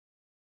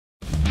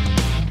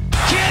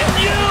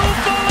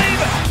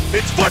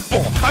It's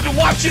football. I've been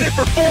watching it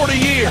for 40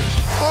 years.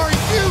 Are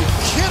you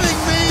kidding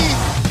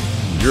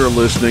me? You're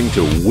listening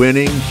to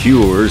Winning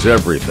Cures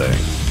Everything.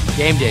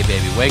 Game day,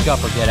 baby. Wake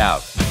up or get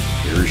out.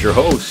 Here's your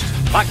host,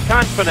 a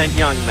confident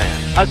young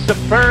man, a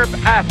superb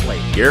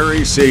athlete,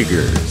 Gary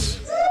Seegers.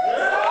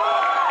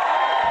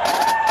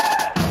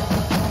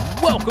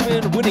 Welcome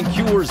in, Winning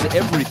Cures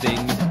Everything.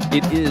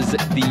 It is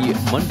the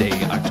Monday,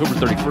 October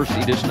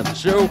 31st edition of the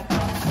show.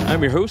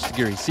 I'm your host,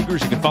 Gary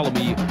Seegers. You can follow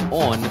me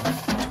on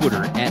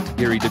Twitter at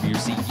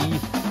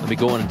GaryWCE. Let me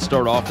go on and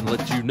start off and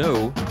let you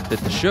know that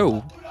the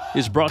show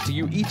is brought to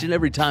you each and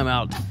every time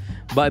out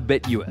by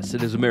BetUS.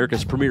 It is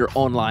America's premier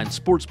online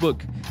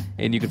sportsbook,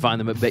 and you can find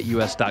them at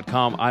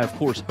BetUS.com. I, of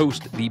course,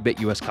 host the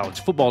BetUS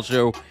College Football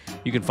Show.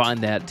 You can find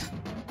that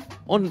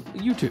on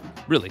YouTube,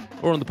 really,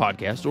 or on the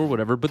podcast, or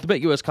whatever. But the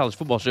BetUS College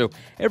Football Show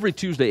every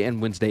Tuesday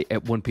and Wednesday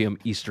at 1 p.m.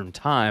 Eastern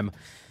Time.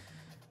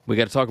 We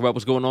got to talk about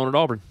what's going on at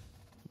Auburn.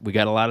 We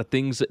got a lot of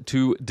things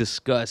to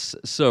discuss,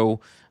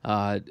 so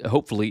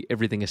hopefully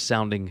everything is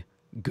sounding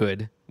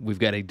good. We've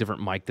got a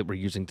different mic that we're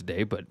using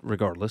today, but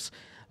regardless.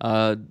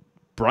 Bryan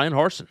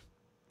Harsin,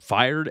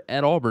 fired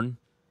at Auburn.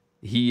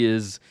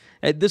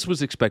 This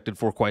was expected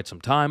for quite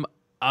some time.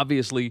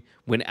 Obviously,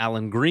 when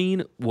Alan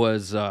Green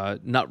was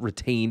not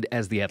retained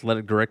as the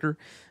athletic director,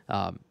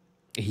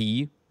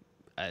 he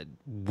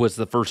was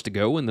the first to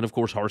go, and then, of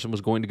course, Harsin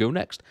was going to go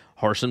next.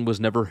 Harsin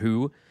was never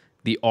who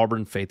the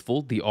Auburn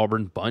faithful, the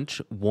Auburn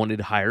bunch, wanted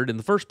hired in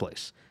the first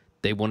place.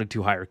 They wanted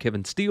to hire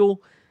Kevin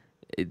Steele.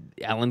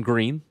 Alan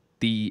Green,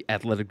 the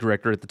athletic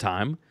director at the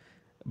time,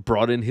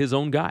 brought in his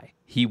own guy.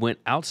 He went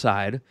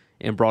outside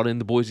and brought in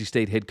the Boise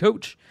State head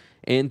coach,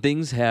 and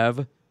things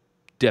have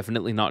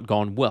definitely not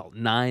gone well.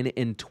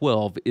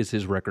 9-12 is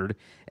his record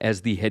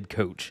as the head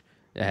coach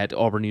at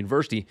Auburn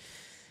University.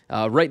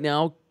 Right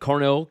now,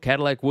 Carnell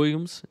Cadillac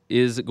Williams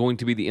is going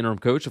to be the interim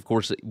coach. Of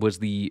course, it was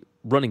the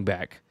running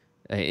back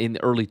in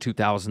the early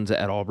 2000s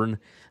at Auburn.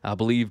 I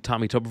believe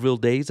Tommy Tuberville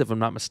days, if I'm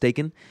not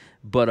mistaken.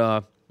 But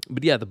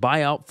yeah, the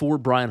buyout for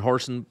Bryan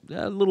Harsin,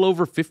 a little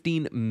over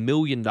 $15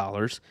 million.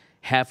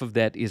 Half of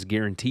that is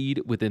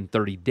guaranteed within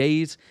 30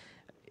 days.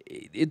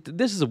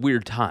 This is a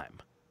weird time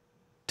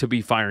to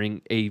be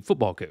firing a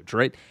football coach,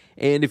 right?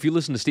 And if you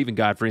listen to Stephen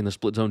Godfrey and the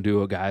Split Zone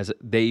Duo guys,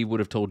 they would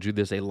have told you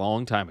this a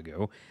long time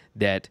ago,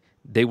 that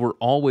they were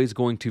always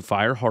going to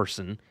fire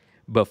Harsin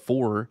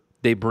before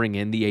they bring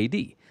in the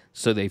AD.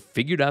 So they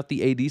figured out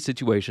the AD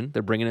situation.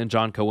 They're bringing in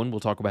John Cohen.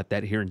 We'll talk about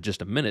that here in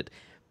just a minute.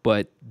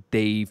 But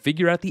they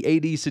figure out the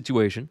AD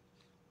situation,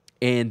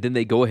 and then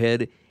they go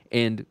ahead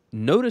and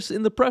notice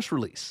in the press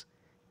release,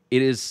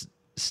 it is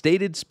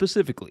stated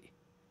specifically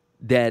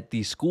that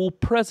the school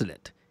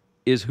president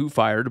is who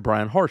fired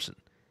Bryan Harsin.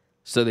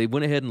 So they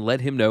went ahead and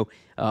let him know.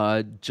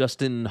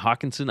 Justin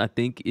Hawkinson, I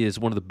think, is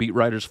one of the beat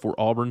writers for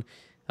Auburn,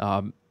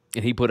 and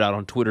he put out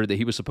on Twitter that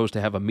he was supposed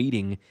to have a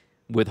meeting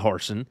with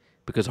Harsin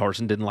because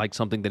Harsin didn't like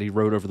something that he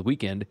wrote over the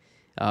weekend.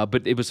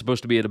 But it was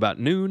supposed to be at about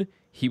noon.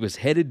 He was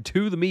headed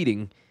to the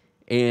meeting,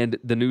 and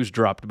the news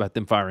dropped about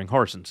them firing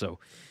Harsin. So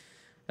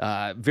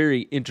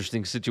very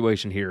interesting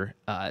situation here.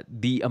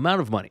 The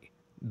amount of money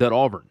that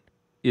Auburn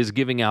is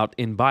giving out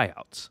in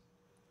buyouts,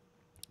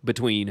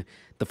 between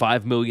the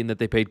 $5 million that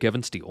they paid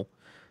Kevin Steele,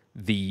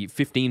 the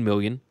 $15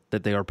 million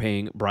that they are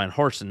paying Bryan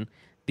Harsin,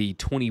 the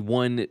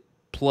 21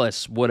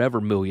 plus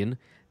whatever million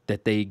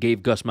that they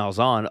gave Gus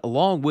Malzahn,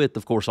 along with,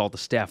 of course, all the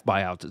staff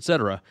buyouts,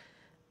 etc.,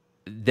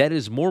 that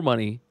is more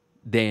money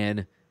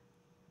than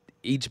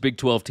each Big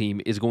 12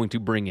 team is going to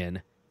bring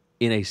in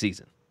a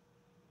season.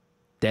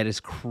 That is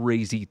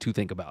crazy to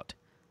think about.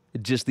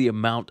 Just the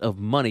amount of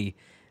money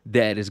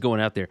that is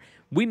going out there.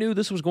 We knew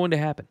this was going to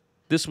happen.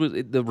 This was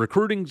the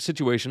recruiting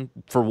situation,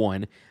 for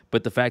one,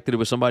 but the fact that it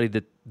was somebody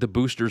that the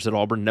boosters at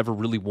Auburn never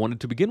really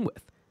wanted to begin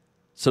with.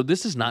 So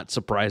this is not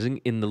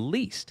surprising in the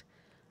least.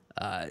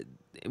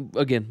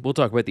 Again, we'll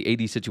talk about the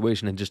AD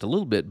situation in just a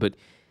little bit, but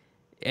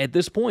at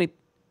this point,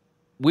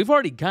 we've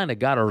already kind of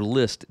got our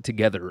list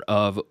together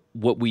of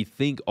what we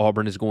think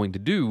Auburn is going to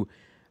do,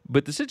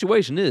 but the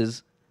situation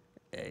is,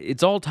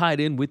 it's all tied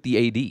in with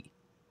the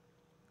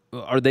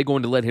AD. Are they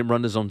going to let him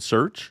run his own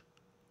search,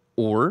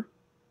 or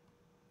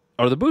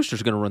are the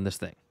boosters going to run this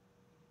thing?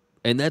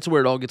 And that's where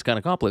it all gets kind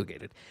of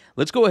complicated.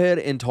 Let's go ahead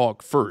and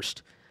talk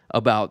first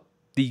about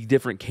the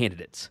different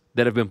candidates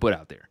that have been put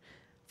out there.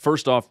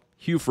 First off,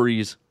 Hugh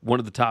Freeze, one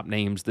of the top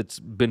names that's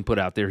been put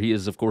out there. He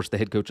is, of course, the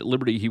head coach at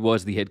Liberty. He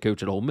was the head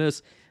coach at Ole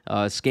Miss.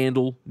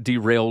 Scandal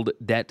derailed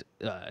that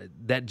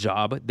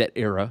job, that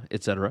era,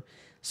 etc.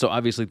 So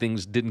obviously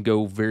things didn't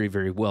go very,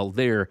 very well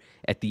there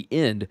at the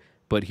end.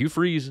 But Hugh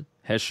Freeze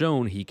has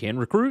shown he can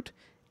recruit,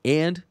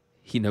 and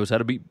he knows how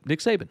to beat Nick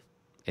Saban.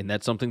 And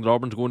that's something that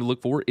Auburn's going to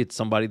look for. It's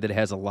somebody that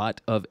has a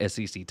lot of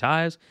SEC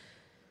ties.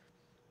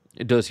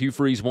 Does Hugh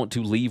Freeze want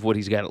to leave what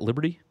he's got at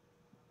Liberty?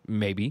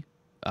 Maybe.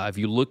 If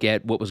you look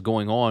at what was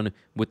going on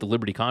with the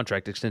Liberty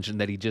contract extension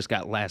that he just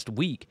got last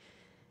week,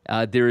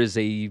 there is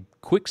a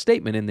quick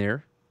statement in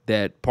there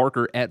that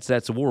Parker at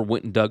Satsawar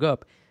went and dug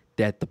up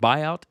that the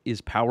buyout is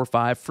Power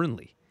 5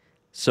 friendly.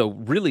 So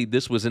really,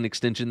 this was an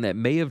extension that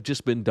may have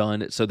just been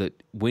done so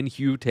that when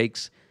Hugh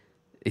takes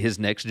his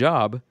next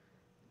job,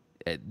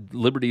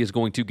 Liberty is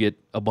going to get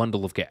a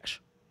bundle of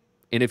cash.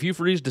 And if Hugh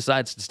Freeze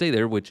decides to stay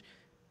there, which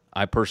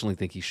I personally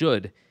think he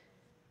should,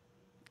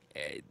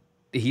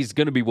 he's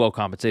going to be well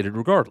compensated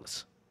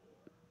regardless.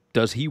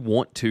 Does he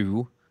want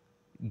to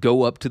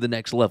go up to the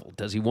next level?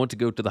 Does he want to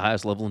go to the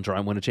highest level and try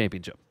and win a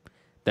championship?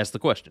 That's the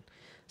question.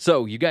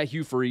 So you got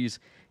Hugh Freeze.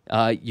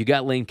 You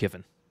got Lane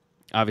Kiffin.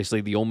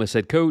 Obviously, the Ole Miss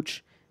head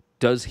coach.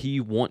 Does he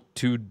want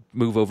to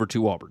move over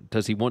to Auburn?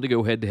 Does he want to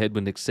go head-to-head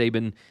with Nick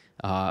Saban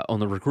on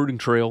the recruiting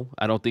trail?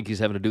 I don't think he's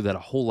having to do that a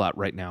whole lot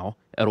right now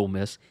at Ole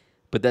Miss,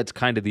 but that's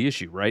kind of the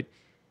issue, right?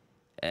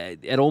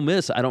 At Ole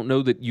Miss, I don't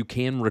know that you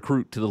can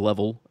recruit to the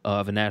level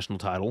of a national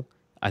title.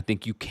 I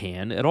think you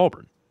can at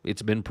Auburn.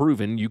 It's been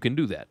proven you can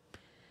do that.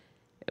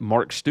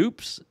 Mark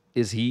Stoops,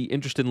 is he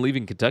interested in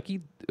leaving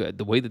Kentucky?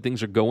 The way that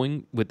things are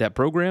going with that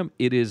program,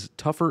 it is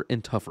tougher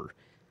and tougher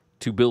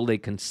to build a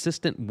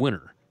consistent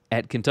winner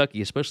at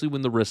Kentucky, especially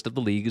when the rest of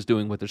the league is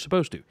doing what they're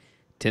supposed to.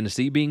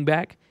 Tennessee being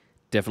back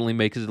definitely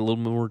makes it a little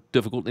more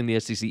difficult in the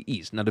SEC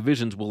East. Now,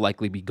 divisions will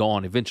likely be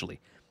gone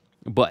eventually.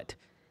 But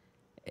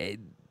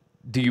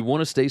do you want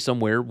to stay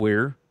somewhere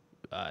where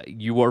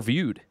you are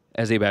viewed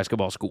as a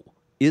basketball school?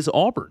 Is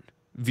Auburn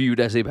viewed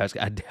as a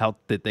basketball? I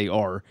doubt that they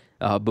are,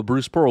 but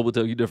Bruce Pearl will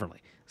tell you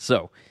differently.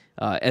 So,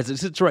 as it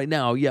sits right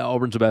now, yeah,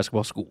 Auburn's a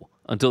basketball school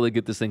until they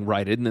get this thing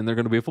righted, and then they're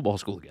going to be a football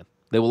school again.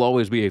 They will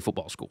always be a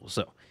football school.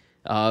 So,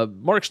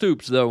 Mark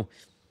Stoops, though,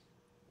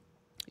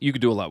 you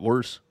could do a lot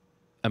worse.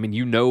 I mean,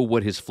 you know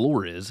what his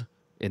floor is,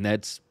 and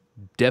that's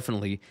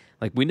definitely,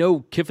 like, we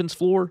know Kiffin's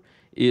floor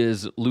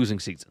is losing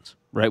seasons,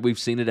 right? We've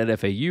seen it at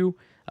FAU.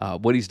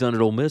 What he's done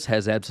at Ole Miss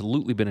has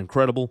absolutely been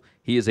incredible.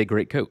 He is a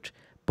great coach.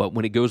 But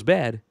when it goes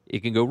bad,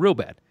 it can go real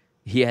bad.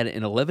 He had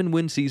an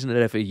 11-win season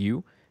at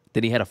FAU,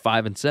 then he had a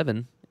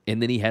 5-7,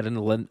 and then he had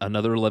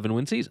another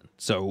 11-win season.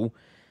 So,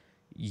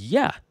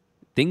 yeah,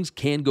 things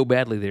can go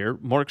badly there.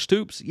 Mark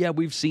Stoops, yeah,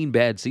 we've seen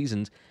bad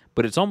seasons,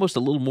 but it's almost a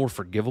little more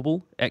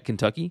forgivable at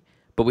Kentucky,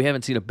 but we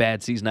haven't seen a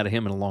bad season out of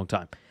him in a long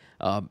time.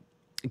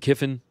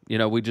 Kiffin,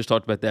 we just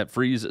talked about that.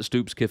 Freeze,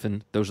 Stoops,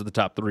 Kiffin, those are the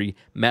top three.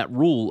 Matt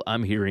Rhule,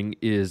 I'm hearing,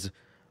 is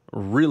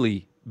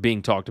really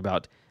being talked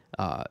about.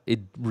 It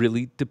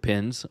really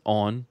depends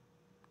on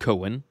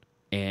Cohen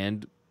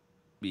and,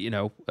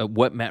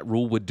 what Matt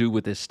Rhule would do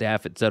with his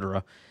staff,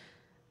 etc.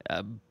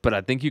 But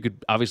I think you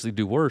could obviously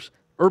do worse.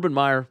 Urban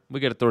Meyer, we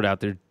got to throw it out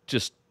there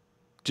just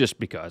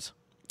because.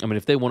 I mean,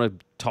 if they want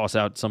to toss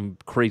out some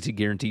crazy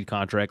guaranteed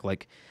contract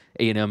like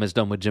A&M has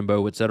done with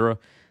Jimbo, etc.,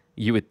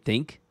 you would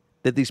think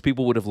that these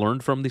people would have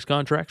learned from these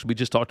contracts. We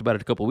just talked about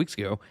it a couple of weeks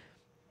ago.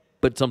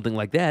 But something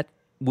like that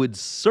would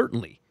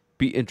certainly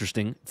be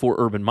interesting for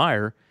Urban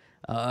Meyer.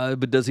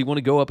 But does he want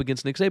to go up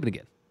against Nick Saban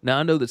again? Now,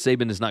 I know that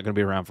Saban is not going to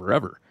be around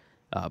forever,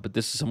 but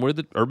this is somewhere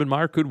that Urban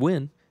Meyer could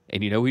win.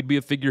 And, he'd be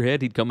a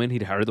figurehead. He'd come in.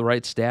 He'd hire the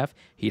right staff.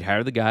 He'd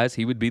hire the guys.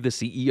 He would be the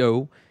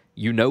CEO.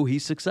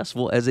 He's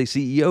successful as a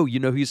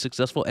CEO. He's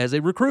successful as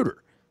a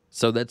recruiter.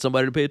 So that's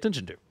somebody to pay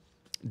attention to.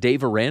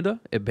 Dave Aranda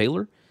at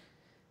Baylor.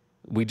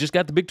 We just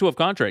got the Big 12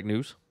 contract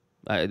news.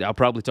 I'll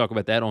probably talk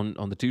about that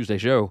on the Tuesday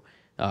show.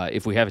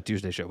 If we have a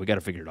Tuesday show, we got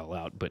to figure it all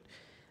out. But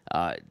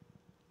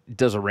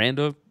does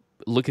Aranda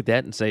look at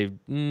that and say,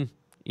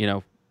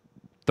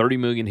 $30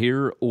 million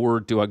here, or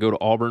do I go to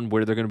Auburn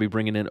where they're going to be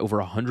bringing in over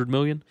 $100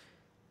 million?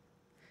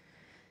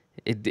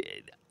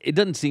 It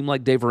doesn't seem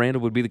like Dave Aranda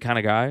would be the kind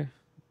of guy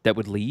that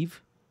would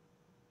leave,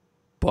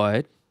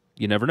 but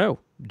you never know.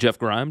 Jeff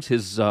Grimes,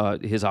 his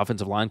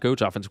offensive line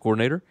coach, offensive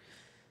coordinator,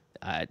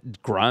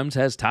 Grimes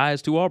has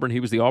ties to Auburn. He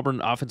was the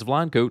Auburn offensive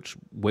line coach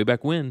way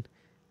back when.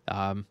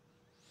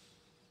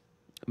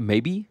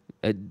 Maybe,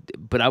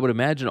 but I would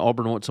imagine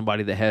Auburn wants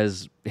somebody that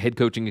has head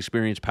coaching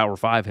experience, Power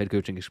 5 head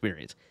coaching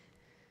experience.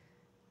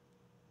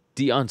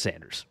 Deion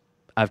Sanders.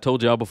 I've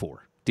told y'all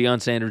before,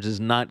 Deion Sanders is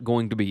not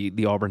going to be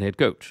the Auburn head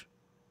coach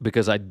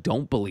because I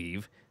don't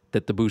believe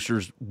that the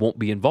boosters won't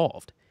be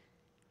involved.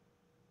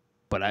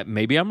 But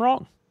maybe I'm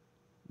wrong.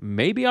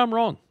 Maybe I'm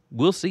wrong.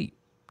 We'll see.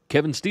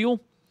 Kevin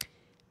Steele,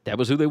 that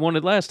was who they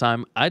wanted last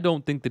time. I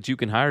don't think that you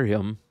can hire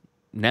him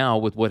now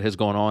with what has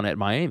gone on at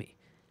Miami.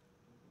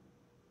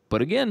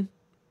 But again,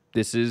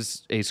 this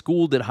is a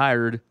school that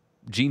hired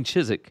Gene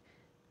Chizik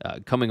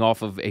coming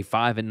off of a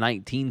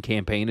 5-19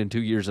 campaign in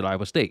 2 years at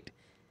Iowa State.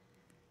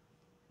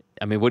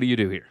 I mean, what do you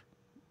do here?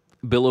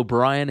 Bill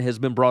O'Brien has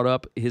been brought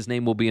up. His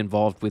name will be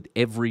involved with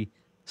every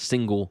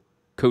single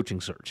coaching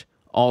search,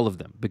 all of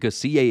them, because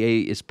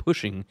CAA is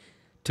pushing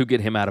to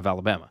get him out of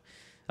Alabama.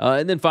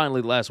 And then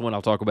finally, the last one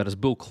I'll talk about is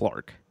Bill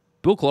Clark.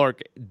 Bill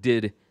Clark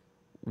did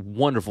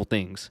wonderful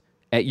things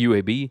at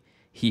UAB.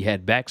 He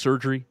had back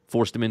surgery,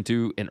 forced him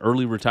into an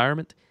early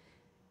retirement.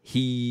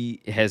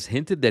 He has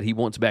hinted that he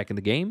wants back in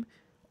the game.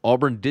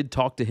 Auburn did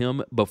talk to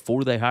him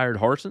before they hired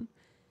Harsin.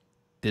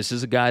 This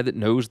is a guy that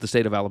knows the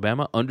state of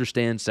Alabama,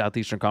 understands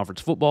Southeastern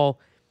Conference football,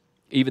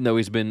 even though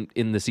he's been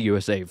in the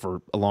CUSA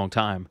for a long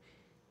time.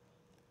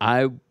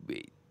 I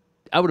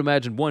would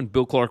imagine,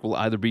 Bill Clark will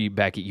either be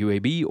back at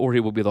UAB or he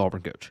will be the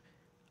Auburn coach.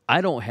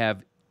 I don't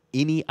have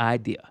any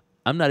idea.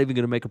 I'm not even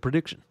going to make a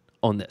prediction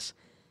on this.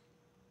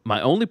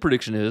 My only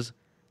prediction is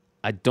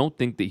I don't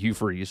think that Hugh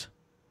Freeze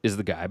is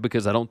the guy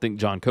because I don't think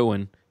John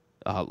Cohen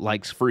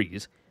likes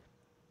Freeze.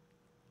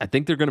 I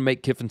think they're going to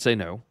make Kiffin say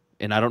no,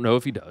 and I don't know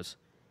if he does.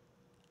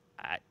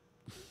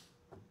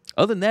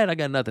 Other than that, I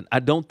got nothing.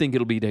 I don't think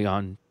it'll be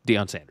Deion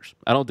Sanders.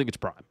 I don't think it's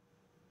Prime.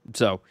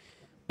 So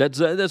that's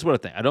what I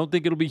think. I don't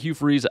think it'll be Hugh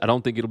Freeze. I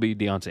don't think it'll be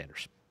Deion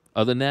Sanders.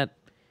 Other than that,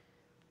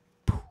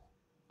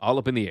 all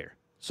up in the air.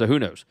 So who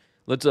knows?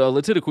 Let's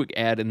hit a quick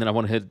ad, and then I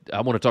want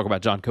to talk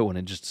about John Cohen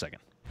in just a second.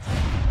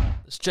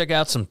 Let's check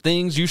out some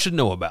things you should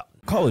know about.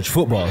 College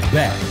football is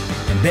back,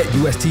 and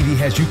BetUS TV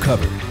has you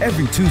covered.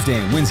 Every Tuesday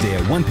and Wednesday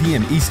at 1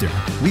 p.m. Eastern,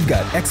 we've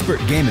got expert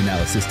game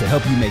analysis to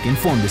help you make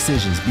informed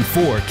decisions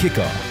before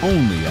kickoff,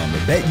 only on the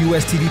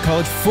BetUS TV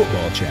College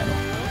Football channel.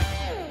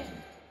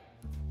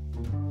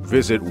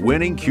 Visit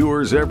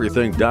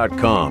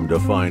winningcureseverything.com to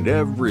find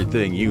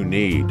everything you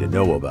need to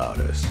know about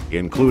us,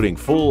 including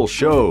full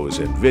shows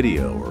in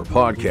video or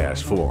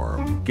podcast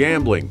form,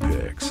 gambling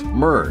picks,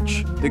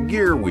 merch, the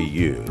gear we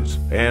use,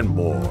 and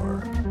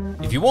more.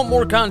 If you want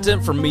more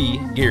content from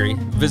me, Gary,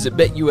 visit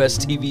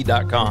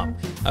BetUSTV.com.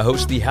 I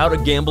host the How to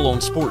Gamble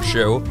on Sports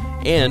show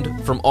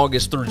and, from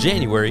August through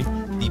January,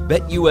 the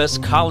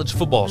BetUS College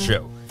Football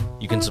show.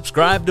 You can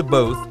subscribe to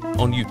both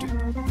on YouTube.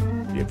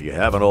 If you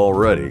haven't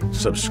already,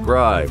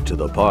 subscribe to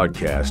the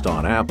podcast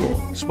on Apple,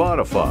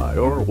 Spotify,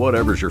 or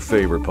whatever's your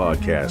favorite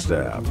podcast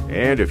app.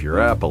 And if your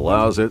app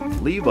allows it,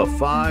 leave a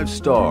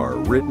 5-star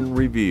written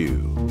review.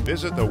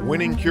 Visit the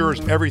Winning Cures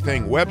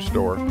Everything web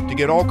store to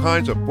get all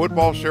kinds of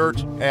football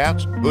shirts,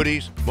 hats,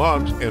 hoodies,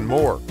 mugs, and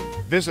more.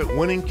 Visit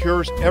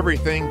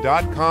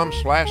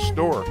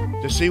winningcureseverything.com/store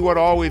to see what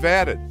all we've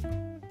added.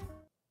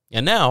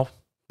 And now,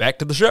 back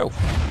to the show.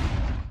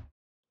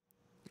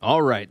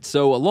 All right,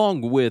 so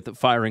along with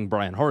firing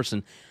Bryan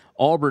Harsin,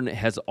 Auburn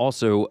has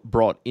also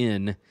brought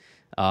in,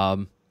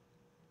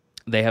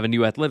 they have a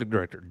new athletic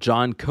director,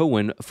 John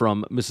Cohen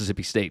from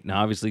Mississippi State.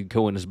 Now, obviously,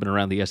 Cohen has been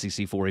around the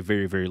SEC for a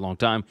very, very long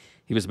time.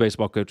 He was a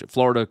baseball coach at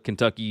Florida,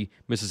 Kentucky,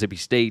 Mississippi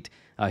State.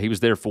 He was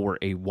there for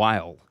a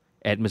while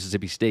at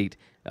Mississippi State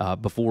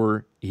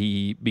before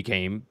he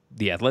became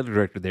the athletic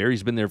director there.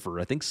 He's been there for,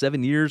 I think,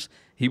 7 years.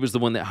 He was the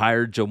one that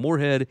hired Joe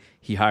Moorhead.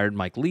 He hired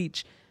Mike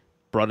Leach,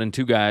 brought in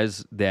two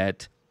guys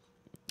that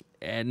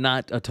had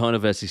not a ton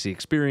of SEC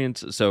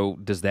experience. So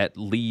does that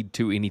lead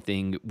to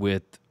anything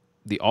with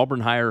the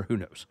Auburn hire? Who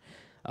knows?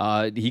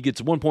 He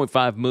gets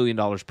 $1.5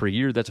 million per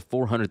year. That's a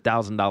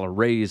 $400,000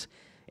 raise.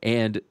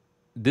 And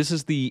this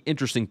is the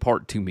interesting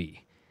part to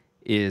me,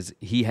 is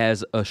he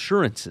has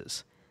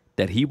assurances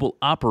that he will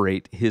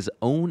operate his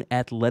own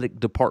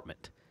athletic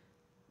department.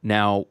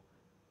 Now,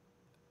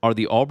 are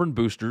the Auburn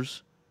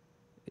boosters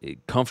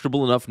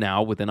comfortable enough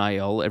now with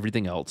NIL,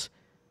 everything else,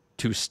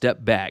 to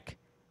step back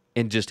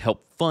and just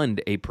help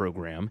fund a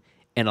program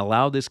and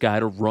allow this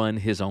guy to run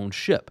his own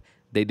ship?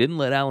 They didn't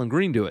let Alan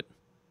Green do it.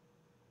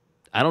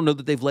 I don't know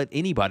that they've let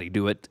anybody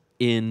do it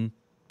in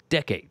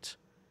decades.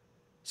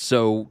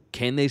 So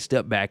can they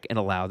step back and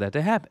allow that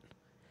to happen?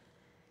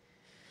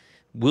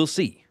 We'll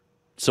see.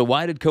 So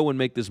why did Cohen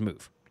make this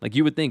move? Like,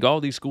 you would think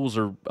all these schools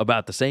are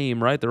about the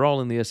same, right? They're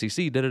all in the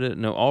SEC.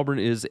 No, Auburn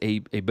is a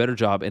better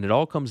job, and it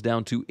all comes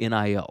down to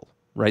NIL,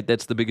 right?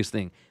 That's the biggest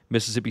thing.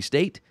 Mississippi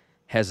State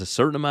has a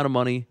certain amount of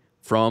money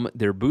from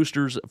their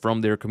boosters,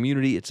 from their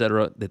community,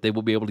 etc., that they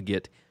will be able to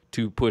get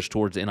to push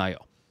towards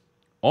NIL.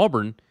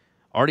 Auburn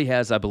already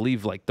has, I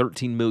believe, like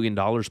 $13 million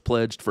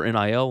pledged for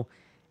NIL,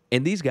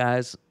 and these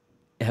guys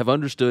have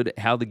understood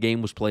how the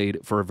game was played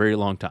for a very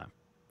long time.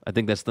 I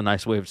think that's the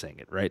nice way of saying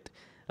it, right?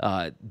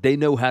 They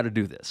know how to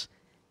do this.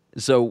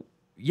 So,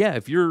 yeah,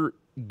 if you're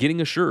getting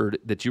assured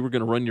that you were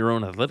going to run your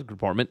own athletic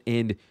department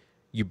and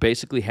you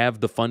basically have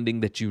the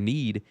funding that you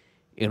need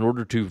in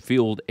order to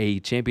field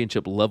a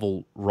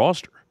championship-level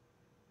roster,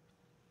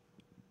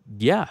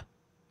 yeah,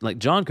 like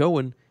John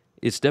Cohen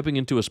is stepping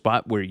into a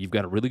spot where you've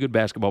got a really good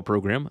basketball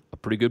program, a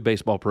pretty good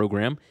baseball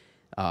program,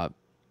 a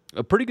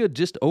pretty good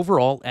just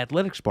overall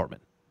athletics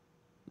department.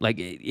 Like,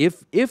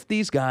 if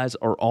these guys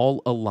are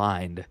all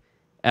aligned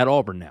at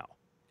Auburn now,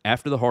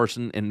 after the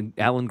Harsin and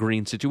Alan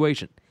Green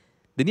situation,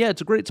 then yeah,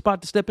 it's a great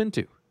spot to step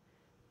into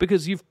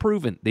because you've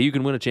proven that you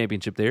can win a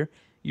championship there.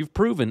 You've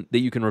proven that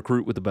you can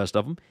recruit with the best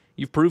of them.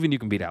 You've proven you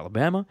can beat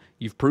Alabama.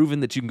 You've proven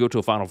that you can go to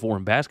a Final Four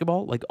in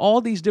basketball. Like, all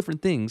these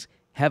different things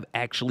have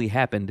actually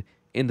happened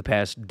in the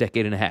past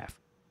decade and a half,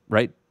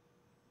 right?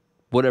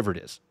 Whatever it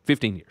is,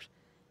 15 years.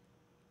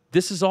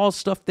 This is all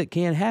stuff that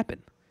can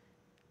happen.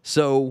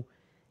 So,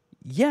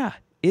 yeah,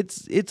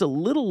 it's a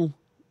little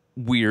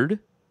weird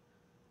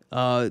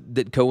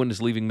that Cohen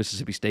is leaving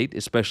Mississippi State,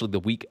 especially the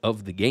week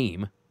of the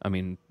game. I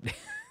mean,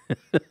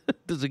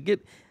 does it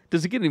get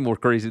any more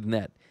crazy than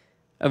that?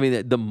 I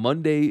mean, the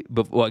Monday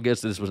before, well, I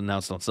guess this was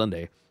announced on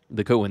Sunday,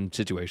 the Cohen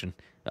situation.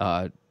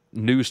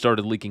 News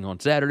started leaking on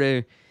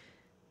Saturday,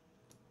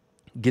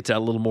 gets out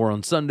a little more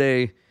on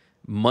Sunday.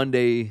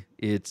 Monday,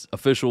 it's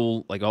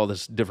official, like all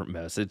this different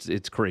mess.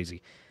 It's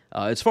crazy.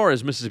 As far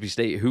as Mississippi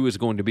State, who is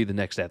going to be the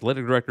next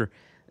athletic director,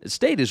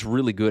 State is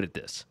really good at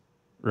this.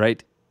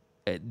 right?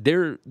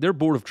 Their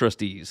board of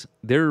trustees,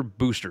 their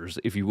boosters,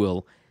 if you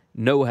will,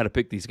 know how to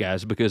pick these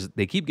guys because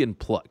they keep getting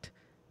plucked.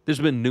 There's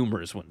been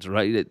numerous ones,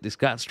 right?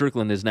 Scott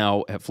Strickland is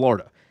now at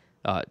Florida.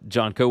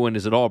 John Cohen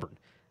is at Auburn.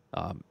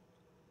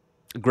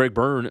 Greg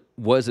Byrne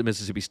was at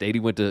Mississippi State.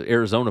 He went to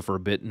Arizona for a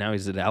bit. Now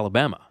he's at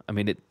Alabama. I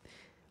mean,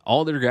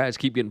 all their guys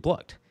keep getting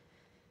plucked.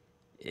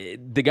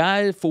 The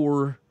guy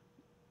for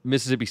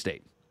Mississippi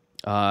State,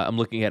 I'm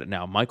looking at it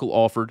now. Michael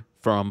Alford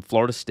from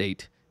Florida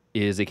State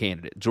is a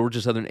candidate.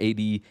 Georgia Southern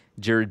AD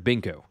Jared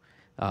Binko.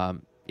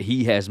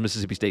 He has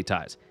Mississippi State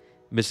ties.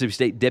 Mississippi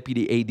State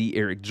Deputy AD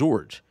Eric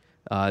George.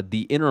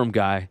 The interim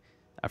guy,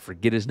 I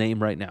forget his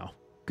name right now.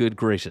 Good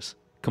gracious.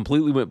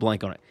 Completely went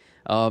blank on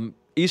it.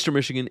 Eastern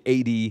Michigan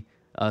AD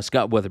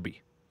Scott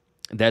Weatherby.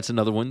 That's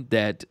another one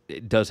that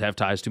does have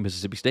ties to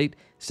Mississippi State.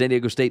 San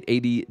Diego State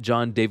AD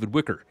John David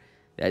Wicker.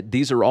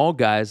 These are all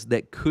guys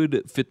that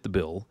could fit the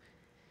bill,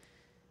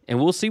 and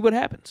we'll see what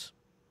happens.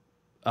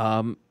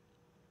 All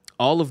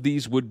of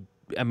these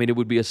it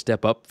would be a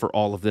step up for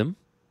all of them,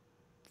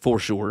 for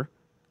sure.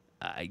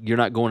 You're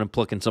not going and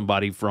plucking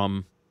somebody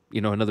from,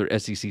 another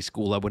SEC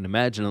school, I wouldn't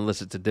imagine,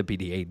 unless it's a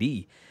deputy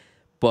AD.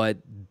 But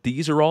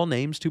these are all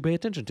names to pay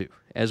attention to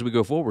as we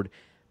go forward.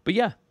 But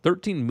yeah,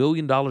 $13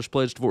 million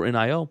pledged for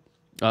NIL.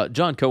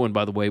 John Cohen,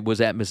 by the way, was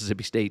at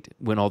Mississippi State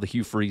when all the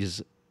Hugh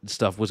Freeze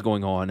stuff was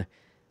going on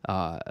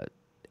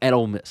at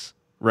Ole Miss,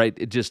 right?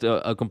 It's just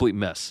a complete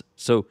mess.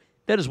 So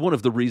that is one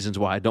of the reasons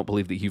why I don't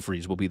believe that Hugh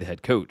Freeze will be the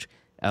head coach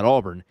at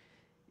Auburn,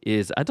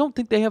 is I don't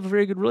think they have a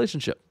very good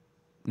relationship.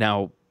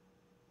 Now,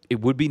 it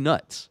would be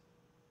nuts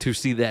to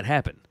see that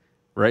happen,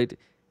 right?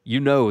 You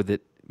know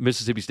that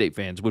Mississippi State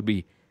fans would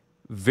be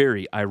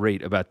very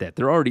irate about that.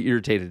 They're already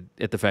irritated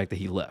at the fact that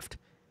he left.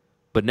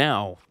 But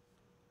now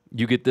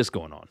you get this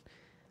going on.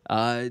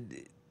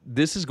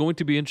 This is going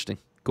to be interesting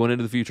going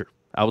into the future.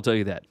 I will tell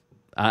you that.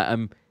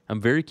 I'm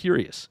very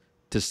curious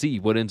to see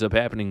what ends up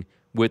happening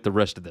with the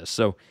rest of this.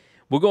 So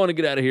we're going to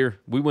get out of here.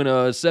 We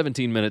went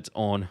 17 minutes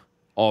on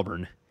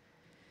Auburn.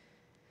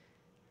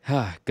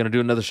 Going to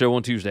do another show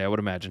on Tuesday, I would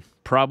imagine.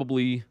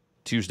 Probably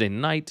Tuesday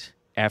night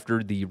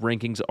after the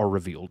rankings are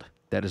revealed.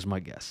 That is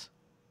my guess.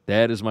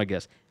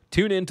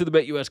 Tune in to the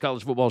BetUS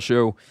College Football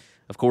Show.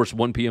 Of course,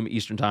 1 p.m.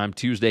 Eastern Time,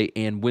 Tuesday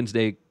and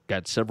Wednesday.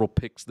 Got several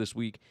picks this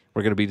week.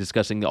 We're going to be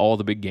discussing all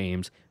the big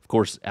games. Of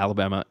course,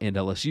 Alabama and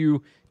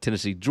LSU,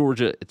 Tennessee,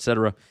 Georgia,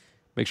 etc.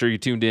 Make sure you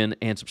tuned in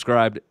and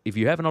subscribed. If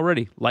you haven't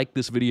already, like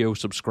this video,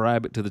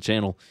 subscribe to the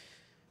channel.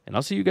 And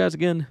I'll see you guys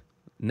again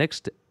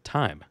next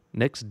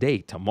day,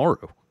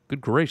 tomorrow.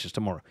 Good gracious,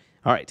 tomorrow.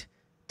 All right,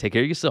 take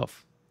care of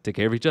yourself. Take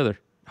care of each other.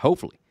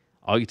 Hopefully,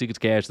 all your tickets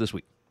cash this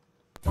week.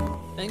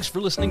 Thanks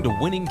for listening to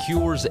Winning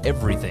Cures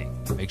Everything.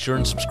 Make sure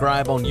and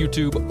subscribe on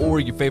YouTube or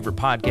your favorite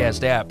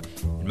podcast app.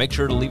 And make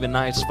sure to leave a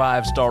nice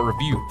 5-star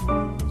review.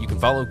 You can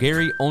follow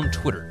Gary on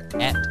Twitter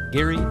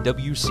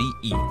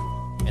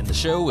 @GaryWCE. And the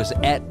show is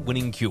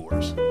 @Winning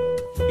Cures.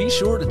 Be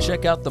sure to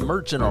check out the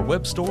merch in our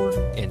web store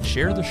and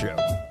share the show.